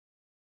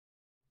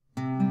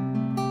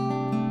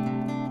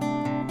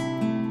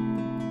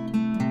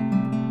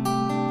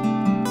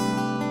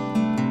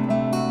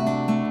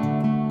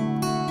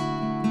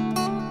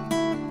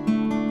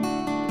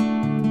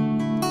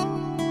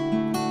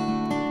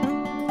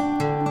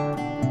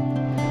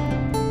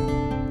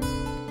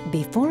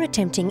Before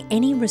attempting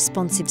any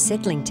responsive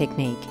settling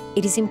technique,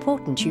 it is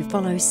important you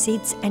follow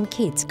SIDS and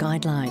KIDS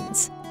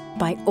guidelines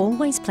by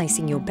always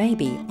placing your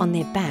baby on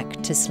their back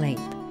to sleep.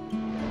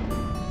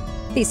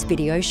 This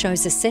video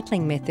shows a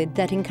settling method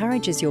that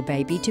encourages your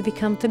baby to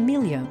become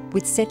familiar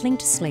with settling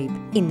to sleep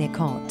in their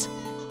cot.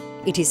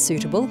 It is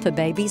suitable for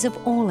babies of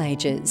all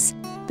ages,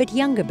 but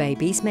younger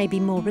babies may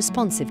be more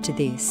responsive to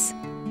this.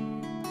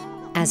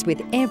 As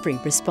with every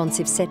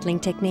responsive settling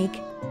technique,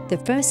 the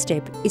first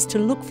step is to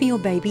look for your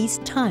baby's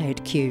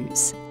tired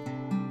cues.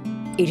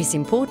 It is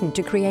important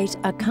to create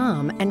a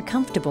calm and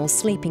comfortable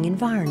sleeping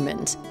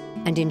environment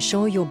and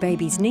ensure your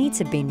baby's needs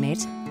have been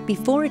met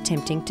before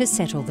attempting to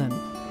settle them.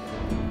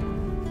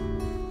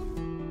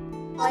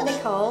 Hi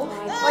Nicole,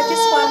 I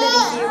just wondered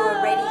if you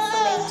were ready for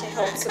me to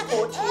help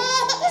support you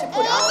to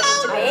put Owen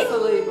into bed.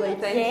 Absolutely,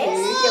 thank you. Yes,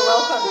 you're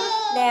welcome.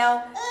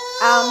 Now,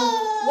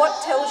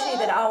 what tells you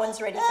that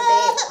Owen's ready for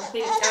bed?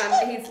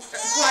 I think he's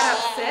quite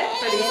upset,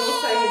 but he's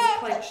also his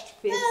clenched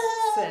fists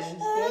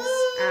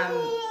and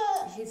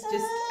he's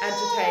just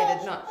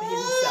agitated, not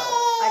himself.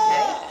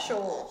 Okay,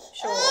 sure.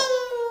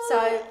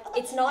 So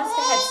it's nice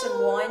to have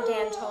some wind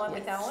down time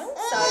with Owen.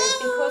 So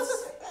because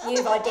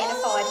you've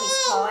identified his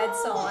tired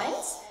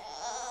signs,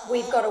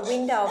 we've got a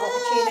window of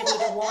opportunity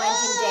to wind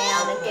him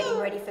down and get him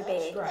ready for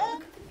bed. Great.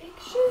 Look at the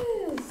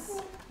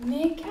pictures.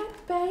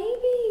 Meerkat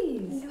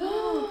babies.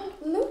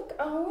 Look,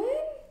 Owen.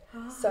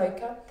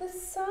 Soak up the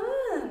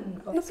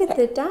sun. Look at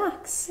the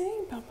ducks. See,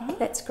 Papa.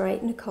 That's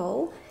great,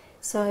 Nicole.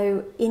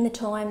 So in the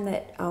time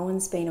that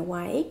Owen's been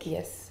awake,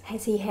 Yes.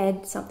 has he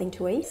had something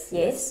to eat?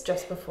 Yes,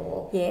 just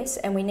before. Yes,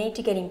 and we need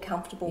to get him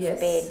comfortable for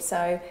bed.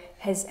 So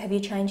have you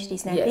changed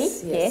his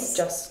nappy? Yes.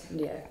 Just,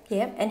 yeah.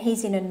 Yep, and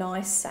he's in a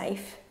nice,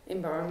 safe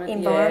Environment.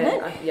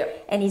 environment. Yeah.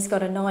 Yep. And he's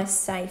got a nice,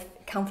 safe,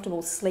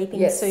 comfortable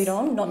sleeping suit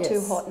on, not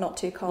too hot, not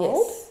too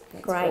cold. Yes,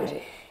 that's great.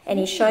 right. And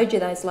he showed you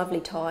those lovely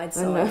tired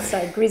I know. signs.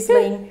 So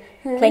grizzling,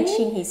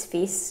 clenching his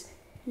fists,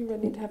 You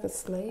ready to have a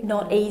sleep?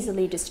 not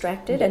easily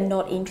distracted and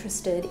not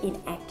interested in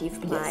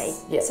active play.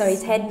 Yes. So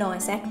he's had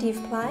nice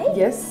active play.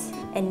 Yes.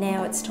 And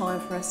now it's time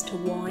for us to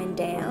wind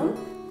down,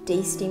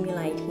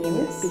 de-stimulate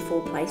him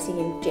before placing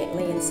him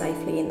gently and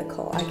safely in the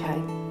cot.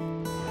 Okay.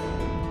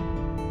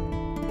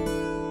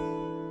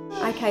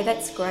 Okay,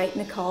 that's great,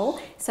 Nicole.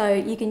 So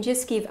you can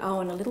just give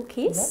Owen a little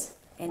kiss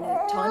and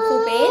a time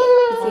for bed.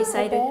 If you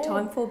say to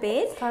time for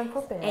bed. Time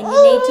for bed. And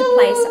you need to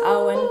place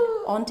Owen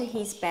onto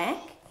his back,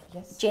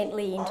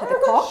 gently into the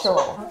cot.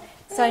 Sure.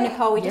 So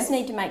Nicole, we just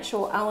need to make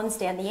sure Owen's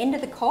down the end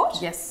of the cot.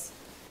 Yes.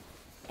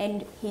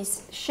 And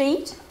his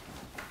sheet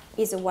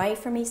is away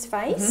from his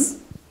face.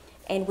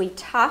 And we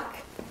tuck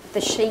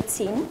the sheets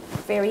in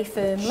very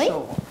firmly.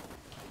 Sure.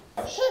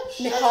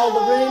 Nicole,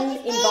 the room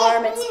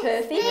environment's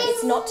perfect.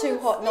 It's not too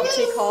hot, not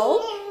too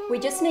cold. We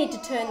just need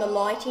to turn the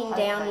lighting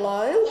down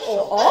low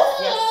or off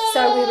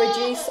so we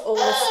reduce all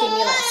the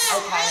stimulus.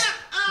 Okay.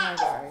 No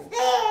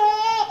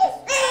worries.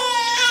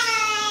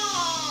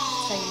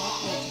 So you might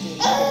need to do a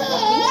bit of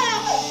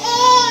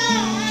rocking.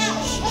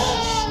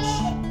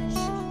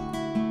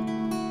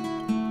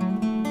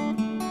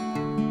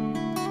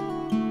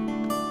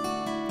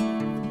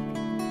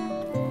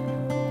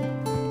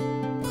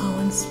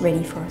 Owen's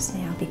ready for us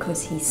now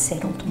because he's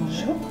settled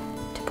more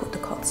to put the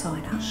cot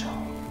side up.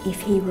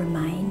 If he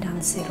remained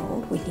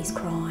unsettled with his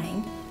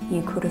crying,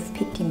 you could have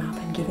picked him up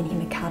and given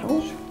him a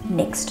cuddle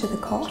next to the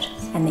cot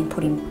and then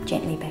put him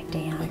gently back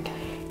down.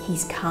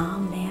 He's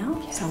calm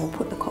now, so we'll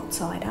put the cot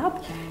side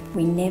up.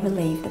 We never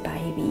leave the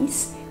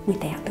babies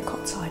without the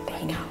cot side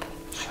being up.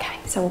 Okay,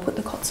 so we'll put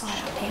the cot side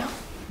up now.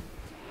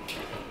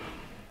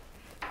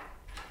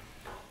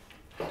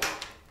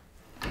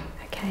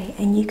 Okay,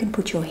 and you can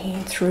put your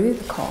hand through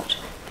the cot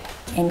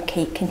and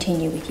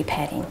continue with your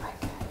patting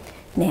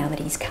now that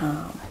he's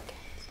calm.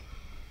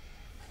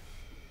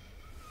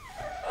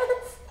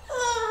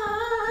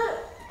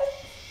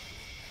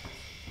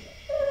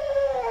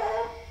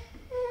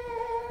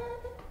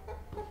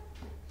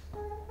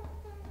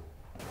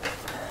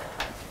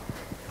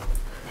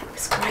 That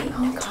was great,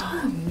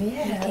 Nicole.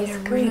 Yeah, You did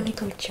a really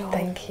good job.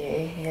 Thank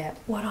you. Yeah.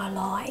 What I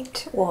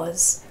liked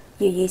was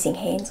you using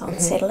hands-on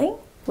settling,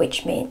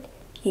 which meant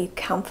you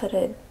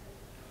comforted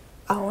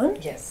Owen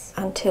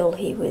until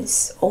he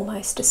was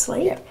almost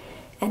asleep,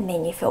 and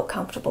then you felt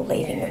comfortable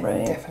leaving the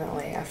room.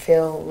 Definitely. I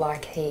feel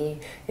like he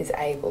is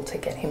able to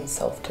get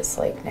himself to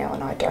sleep now,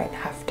 and I don't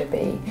have to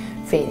be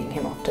feeding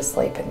him off to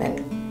sleep and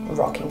then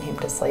rocking him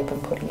to sleep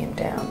and putting him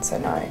down. So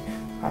no,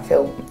 I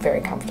feel very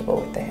comfortable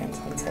with the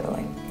hands-on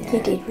settling. Yeah.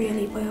 You did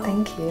really well.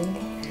 Thank you.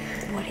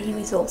 What he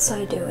was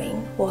also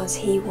doing was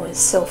he was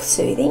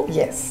self-soothing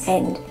Yes.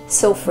 and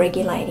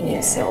self-regulating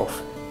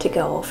himself to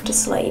go off to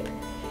sleep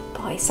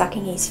by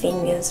sucking his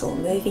fingers or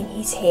moving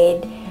his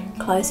head,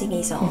 closing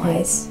his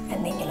eyes,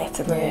 and then you left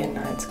the room. Yeah,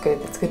 no, it's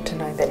good. It's good to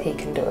know that he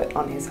can do it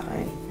on his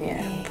own.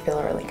 Yeah, I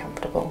feel really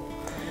comfortable.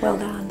 Well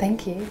done.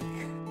 Thank you.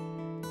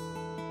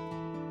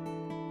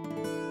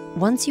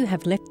 Once you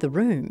have left the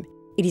room,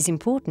 it is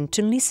important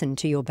to listen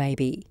to your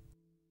baby.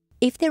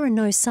 If there are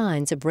no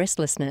signs of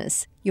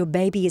restlessness, your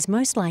baby is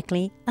most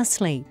likely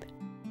asleep.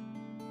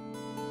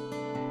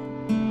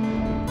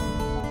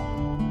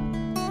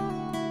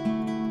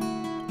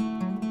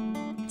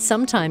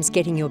 Sometimes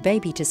getting your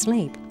baby to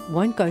sleep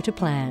won't go to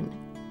plan.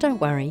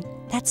 Don't worry,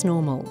 that's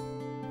normal.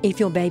 If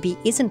your baby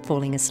isn't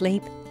falling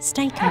asleep,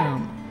 stay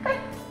calm.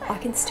 I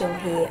can still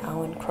hear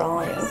Owen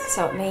crying,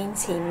 so it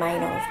means he may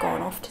not have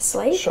gone off to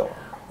sleep. Sure.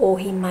 Or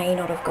he may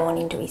not have gone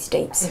into his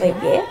deep sleep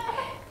yet.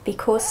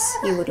 Because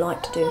you would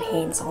like to do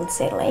hands-on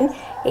settling,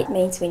 it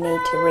means we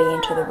need to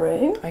re-enter the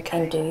room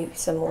and do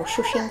some more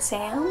shushing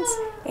sounds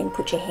and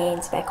put your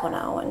hands back on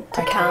Owen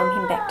to calm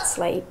him back to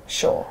sleep.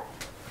 Sure.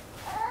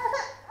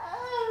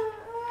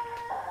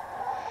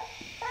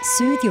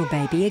 Soothe your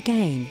baby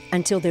again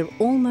until they're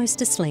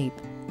almost asleep,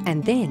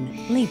 and then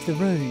leave the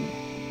room.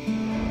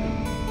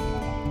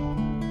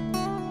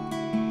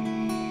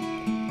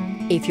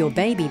 If your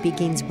baby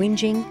begins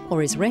whinging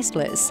or is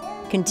restless,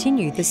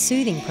 continue the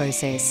soothing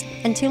process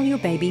until your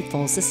baby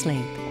falls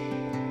asleep.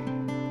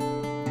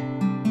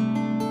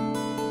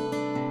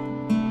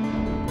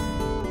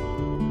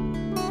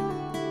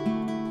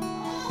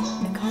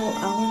 Nicole,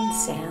 Owen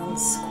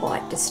sounds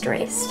quite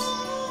distressed,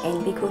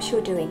 and because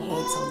you're doing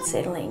hands-on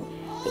settling,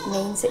 it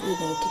means that you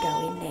need to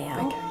go in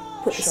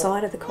now, put the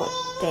side of the cot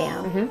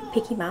down,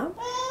 pick him up,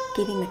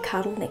 give him a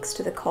cuddle next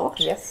to the cot,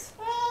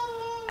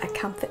 a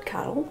comfort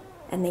cuddle,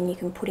 and then you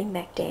can put him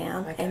back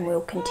down and we'll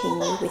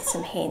continue with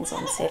some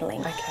hands-on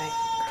settling.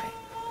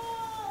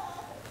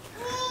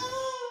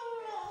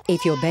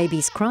 If your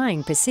baby's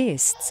crying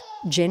persists,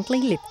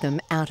 gently lift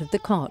them out of the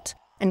cot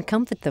and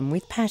comfort them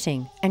with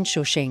patting and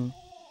shushing.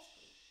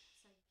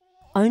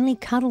 Only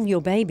cuddle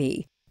your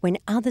baby when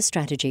other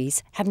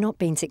strategies have not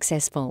been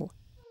successful.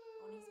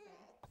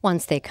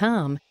 Once they're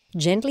calm,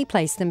 gently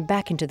place them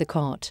back into the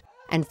cot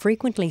and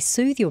frequently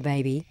soothe your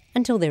baby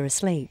until they're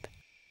asleep.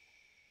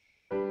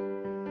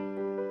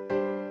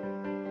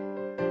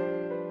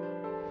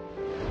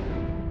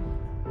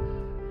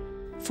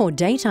 For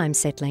daytime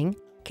settling,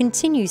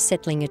 continue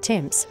settling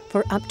attempts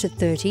for up to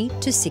 30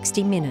 to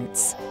 60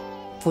 minutes.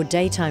 For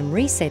daytime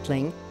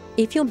resettling,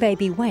 if your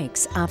baby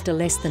wakes after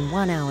less than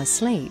 1 hour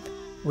sleep,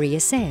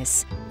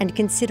 reassess and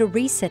consider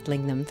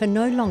resettling them for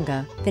no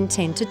longer than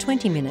 10 to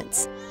 20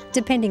 minutes,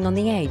 depending on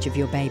the age of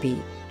your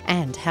baby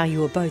and how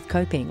you are both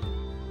coping.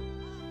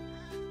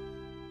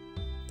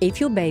 If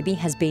your baby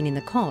has been in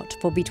the cot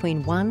for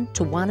between 1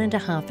 to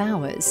 1.5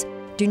 hours,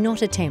 do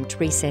not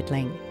attempt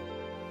resettling.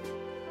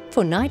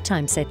 For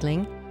nighttime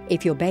settling,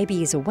 if your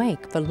baby is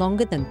awake for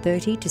longer than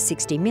 30 to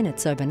 60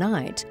 minutes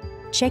overnight,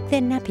 check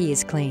their nappy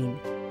is clean.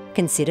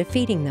 Consider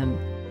feeding them.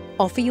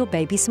 Offer your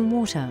baby some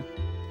water.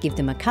 Give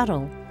them a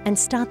cuddle and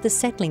start the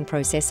settling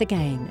process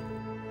again.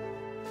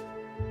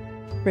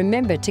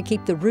 Remember to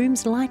keep the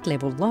room's light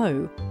level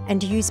low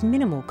and use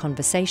minimal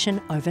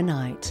conversation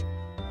overnight.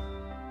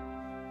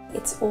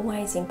 It's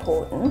always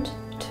important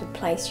to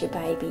place your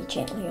baby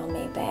gently on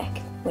their back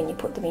when you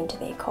put them into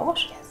their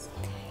cot.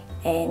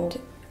 And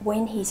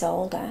when he's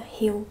older,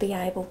 he'll be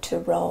able to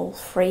roll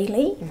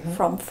freely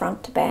from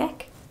front to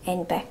back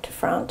and back to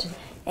front,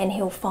 and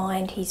he'll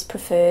find his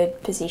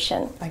preferred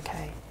position.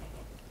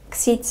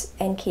 SIDS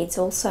and kids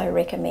also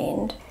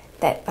recommend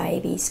that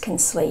babies can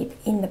sleep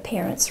in the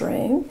parents'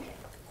 room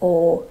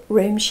or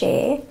room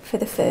share for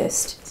the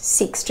first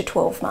 6 to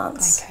 12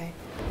 months.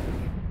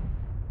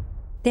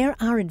 There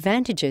are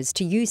advantages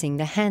to using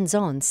the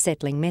hands-on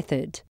settling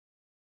method.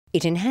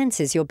 It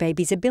enhances your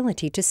baby's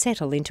ability to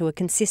settle into a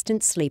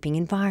consistent sleeping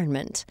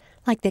environment,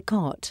 like their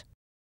cot.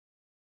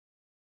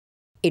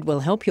 It will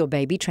help your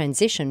baby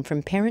transition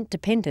from parent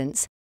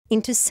dependence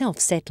into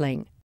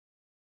self-settling.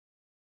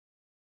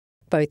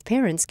 Both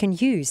parents can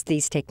use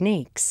these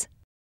techniques.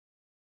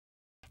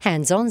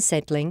 Hands-on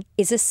settling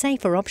is a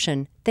safer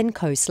option than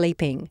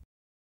co-sleeping.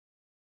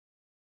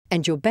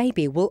 And your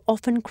baby will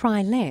often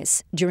cry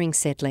less during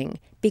settling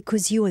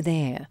because you are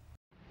there.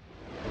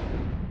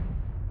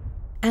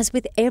 As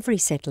with every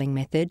settling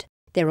method,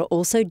 there are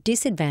also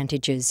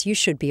disadvantages you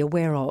should be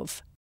aware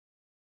of.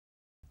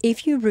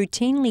 If you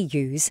routinely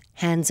use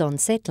hands-on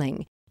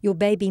settling, your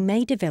baby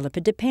may develop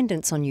a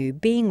dependence on you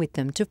being with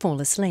them to fall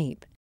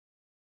asleep.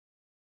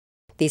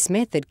 This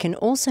method can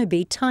also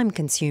be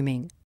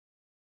time-consuming.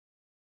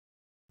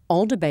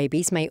 Older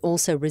babies may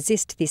also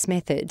resist this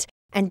method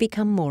and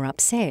become more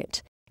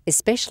upset,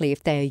 especially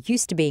if they are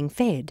used to being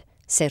fed,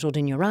 settled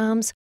in your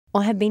arms,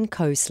 or have been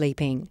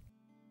co-sleeping.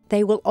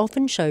 They will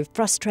often show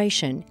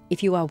frustration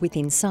if you are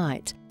within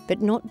sight,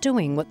 but not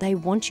doing what they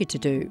want you to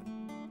do.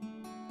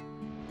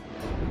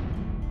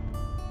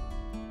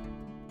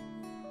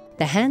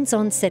 The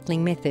hands-on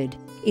settling method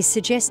is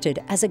suggested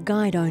as a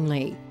guide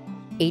only.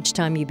 Each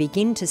time you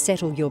begin to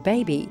settle your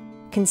baby,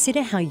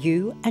 consider how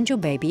you and your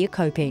baby are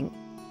coping.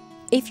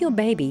 If your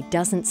baby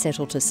doesn't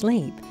settle to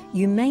sleep,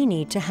 you may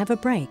need to have a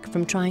break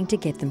from trying to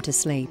get them to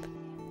sleep.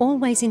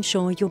 Always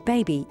ensure your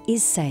baby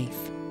is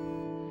safe.